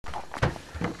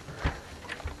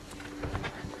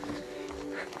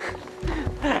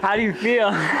How do you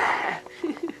feel?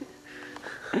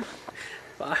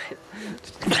 Fine.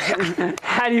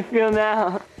 How do you feel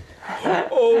now?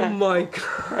 Oh my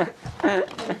god.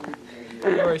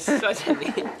 You are such an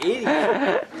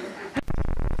idiot.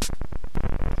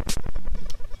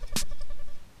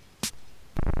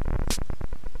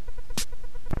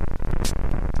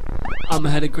 I'm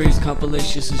ahead of greatest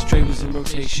compilation since Dre was in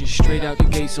rotation. Straight out the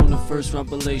gates on the first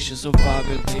compilation. So far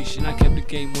been patient. I kept the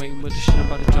game waiting, but the shit I'm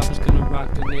about to drop is gonna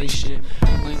rock the nation.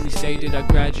 Plainly stated, I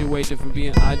graduated from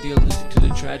being idealistic to the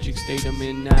tragic state I'm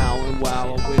in now. And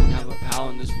wow, I wouldn't have a pal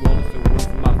in this world if it weren't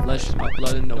for my flesh and my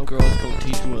blood. And no girls gon'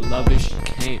 teach me what love is, she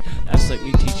can't. That's like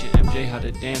me teaching MJ how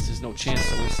to dance, there's no chance.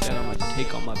 So instead I'm gonna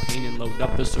take all my pain and load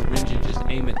up a syringe and just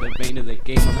aim at the vein of the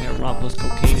game. I'm heroin plus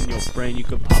cocaine in your brain. You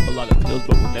could pop a lot of pills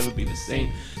but we'll never be the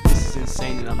same. This is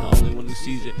insane and I'm the only one who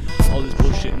sees it. All this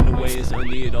bullshit in the way is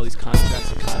unneeded. All these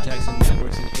contracts and contacts and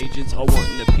networks and agents all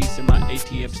wanting a piece of my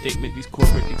ATM statement. These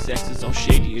corporate execs is all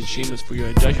shady and shameless for your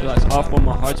industrialized art form.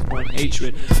 My heart's born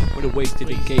hatred. What a wasted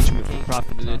engagement for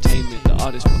profit and entertainment. The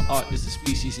artist for art is a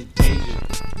species in danger.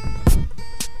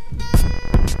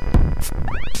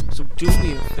 So do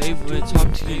me a favor and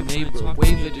talk to your neighbor.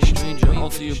 Wave at a stranger,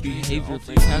 alter your behavior.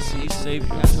 Please have some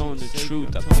savior, I'm telling the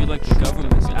truth. I feel like the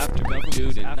government's after me,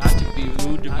 dude. And not to be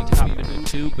rude, to be copping it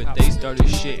too, but they started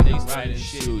shit and they riot and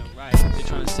sued. They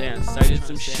trying to say I incited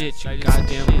some shit, you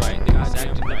goddamn right. They was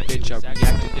acting a bitch, I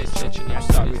reacted to such, and I'm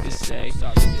sorry to say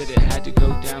that it had to go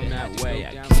down that way.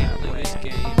 I can't play this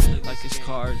game like it's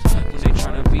cards when they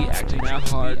trying to be acting that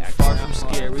hard. Far from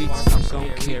scary, I'm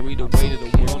gonna carry the weight of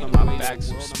the world on my back,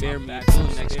 so spare me till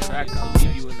the next track. I'll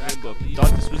leave you in limbo.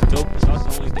 Thought this was dope, this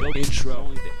was only the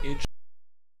intro.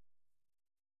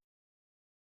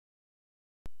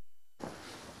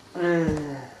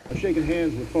 I'm shaking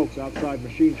hands with folks outside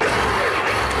machine shop.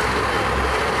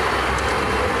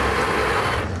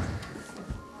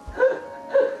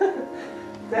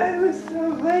 That was so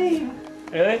lame.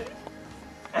 Really?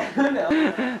 I don't know.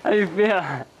 How do you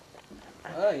feel?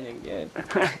 Oh, you're good.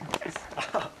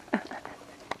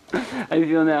 How do you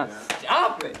feel now?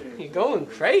 Stop it! You're going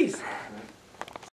crazy.